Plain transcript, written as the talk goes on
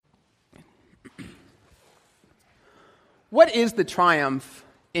What is the triumph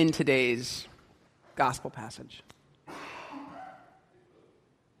in today's gospel passage?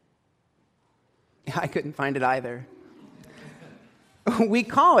 I couldn't find it either. We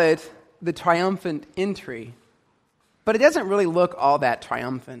call it the triumphant entry, but it doesn't really look all that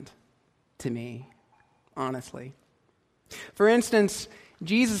triumphant to me, honestly. For instance,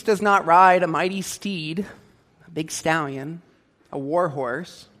 Jesus does not ride a mighty steed, a big stallion, a war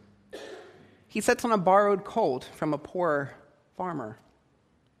horse. He sits on a borrowed colt from a poor farmer.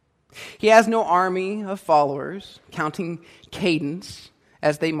 He has no army of followers counting cadence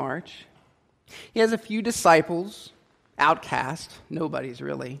as they march. He has a few disciples, outcast, nobodies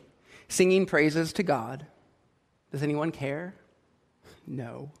really, singing praises to God. Does anyone care?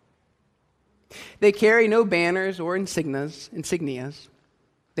 No. They carry no banners or insignias.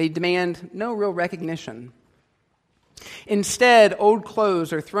 They demand no real recognition. Instead, old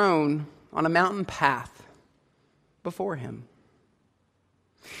clothes are thrown on a mountain path before him.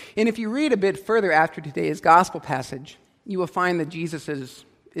 And if you read a bit further after today's gospel passage, you will find that Jesus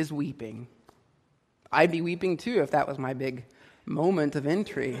is weeping. I'd be weeping too if that was my big moment of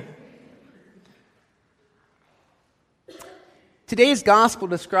entry. Today's gospel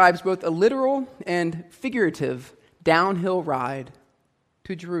describes both a literal and figurative downhill ride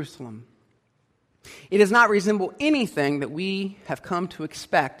to Jerusalem. It does not resemble anything that we have come to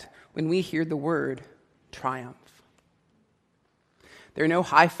expect when we hear the word triumph. There are no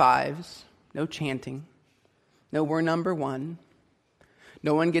high fives, no chanting, no we're number one.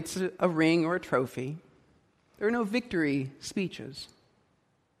 No one gets a ring or a trophy. There are no victory speeches.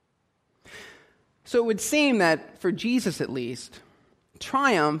 So it would seem that, for Jesus at least,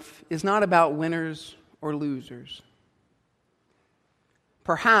 triumph is not about winners or losers.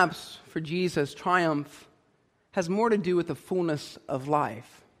 Perhaps, for Jesus, triumph has more to do with the fullness of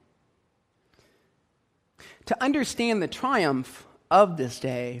life. To understand the triumph of this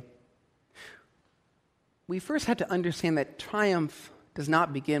day, we first have to understand that triumph does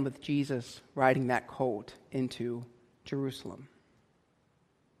not begin with Jesus riding that colt into Jerusalem.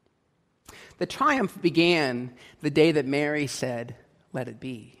 The triumph began the day that Mary said, "Let it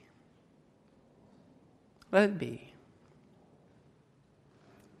be." Let it be.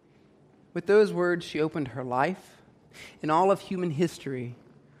 With those words, she opened her life and all of human history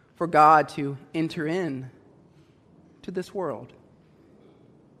for God to enter in to this world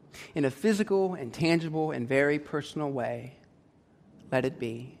in a physical and tangible and very personal way. Let it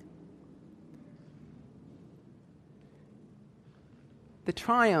be. The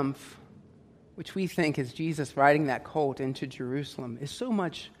triumph, which we think is Jesus riding that colt into Jerusalem, is so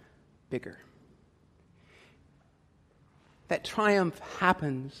much bigger. That triumph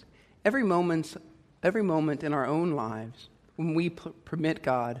happens every moment in our own lives when we permit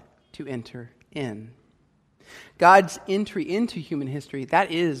God to enter in. God's entry into human history,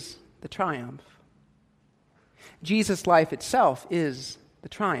 that is the triumph. Jesus' life itself is the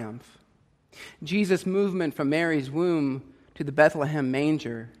triumph. Jesus' movement from Mary's womb to the Bethlehem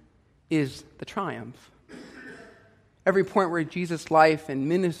manger is the triumph. Every point where Jesus' life and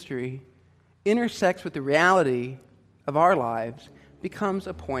ministry intersects with the reality of our lives becomes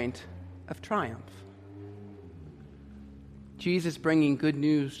a point of triumph. Jesus bringing good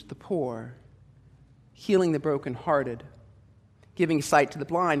news to the poor, healing the brokenhearted, giving sight to the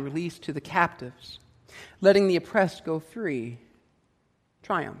blind, release to the captives, letting the oppressed go free,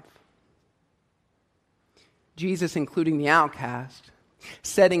 triumph. Jesus including the outcast,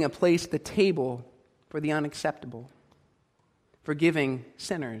 setting a place at the table for the unacceptable, forgiving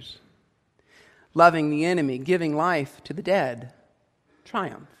sinners, loving the enemy, giving life to the dead,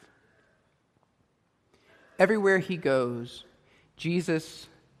 triumph. Everywhere he goes, Jesus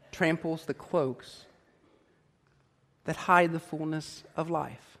tramples the cloaks that hide the fullness of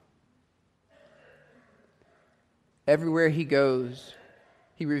life. Everywhere he goes,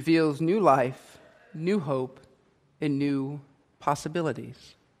 he reveals new life, new hope, and new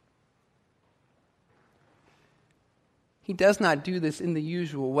possibilities. He does not do this in the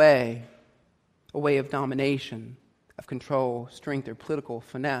usual way, a way of domination, of control, strength, or political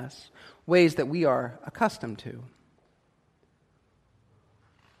finesse, ways that we are accustomed to.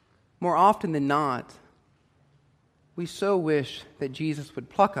 More often than not, we so wish that Jesus would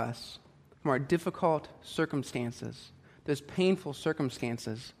pluck us from our difficult circumstances, those painful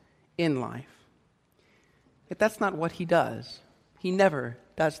circumstances in life. Yet that's not what he does. He never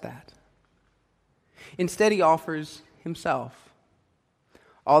does that. Instead, he offers himself,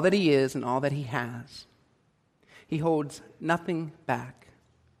 all that he is and all that he has. He holds nothing back.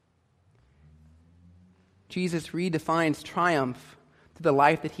 Jesus redefines triumph through the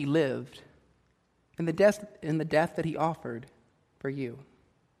life that he lived in the death that he offered for you.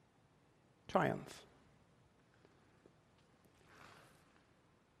 Triumph.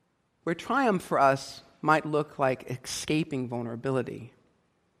 Where triumph for us might look like escaping vulnerability,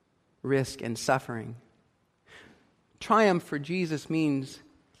 risk, and suffering, triumph for Jesus means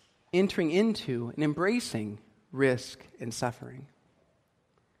entering into and embracing risk and suffering.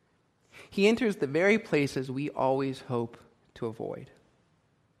 He enters the very places we always hope to avoid.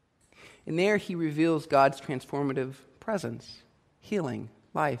 And there he reveals God's transformative presence, healing,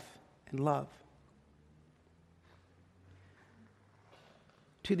 life, and love.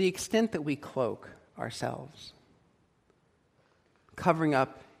 To the extent that we cloak ourselves, covering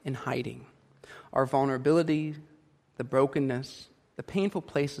up and hiding our vulnerability, the brokenness, the painful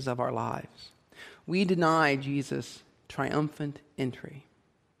places of our lives, we deny Jesus' triumphant entry.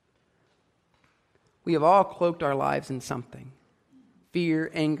 We have all cloaked our lives in something: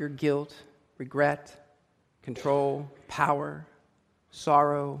 fear, anger, guilt, regret, control, power,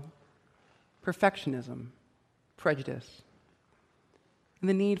 sorrow, perfectionism, prejudice, and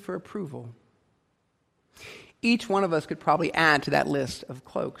the need for approval. Each one of us could probably add to that list of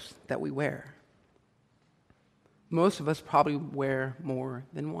cloaks that we wear. Most of us probably wear more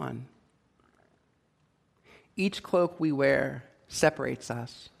than one. Each cloak we wear separates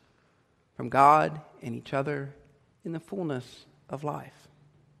us from God and each other in the fullness of life.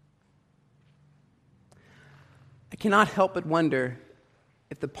 I cannot help but wonder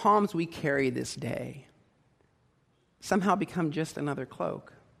if the palms we carry this day somehow become just another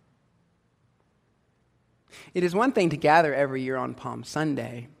cloak. It is one thing to gather every year on Palm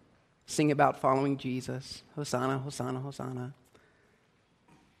Sunday, sing about following Jesus, Hosanna, Hosanna, Hosanna,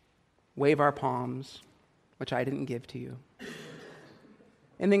 wave our palms, which I didn't give to you,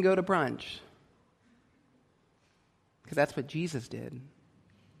 and then go to brunch, because that's what Jesus did.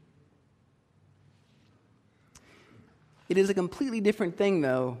 It is a completely different thing,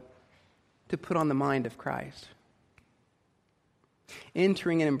 though, to put on the mind of Christ,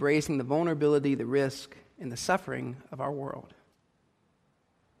 entering and embracing the vulnerability, the risk, and the suffering of our world.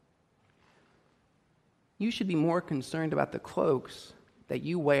 You should be more concerned about the cloaks that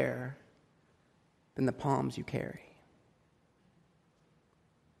you wear than the palms you carry.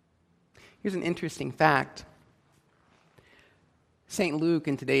 Here's an interesting fact. St. Luke,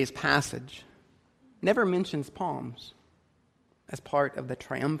 in today's passage, never mentions palms as part of the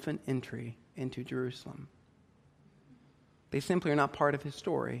triumphant entry into Jerusalem. They simply are not part of his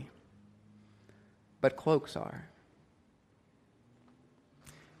story, but cloaks are.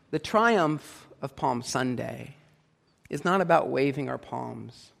 The triumph of Palm Sunday is not about waving our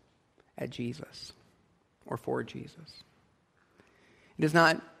palms at Jesus or for Jesus. It is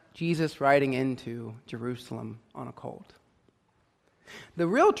not Jesus riding into Jerusalem on a colt. The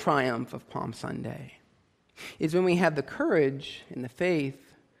real triumph of Palm Sunday is when we have the courage and the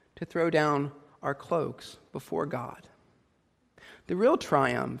faith to throw down our cloaks before God. The real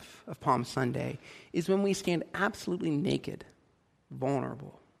triumph of Palm Sunday is when we stand absolutely naked,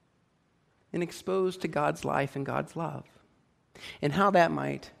 vulnerable, and exposed to God's life and God's love, and how that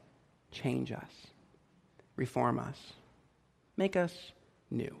might change us, reform us, make us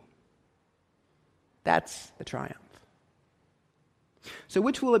new. That's the triumph. So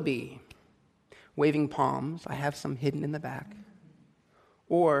which will it be? Waving palms, I have some hidden in the back,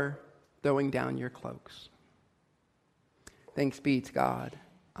 or throwing down your cloaks? Thanks be to God.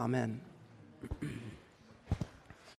 Amen.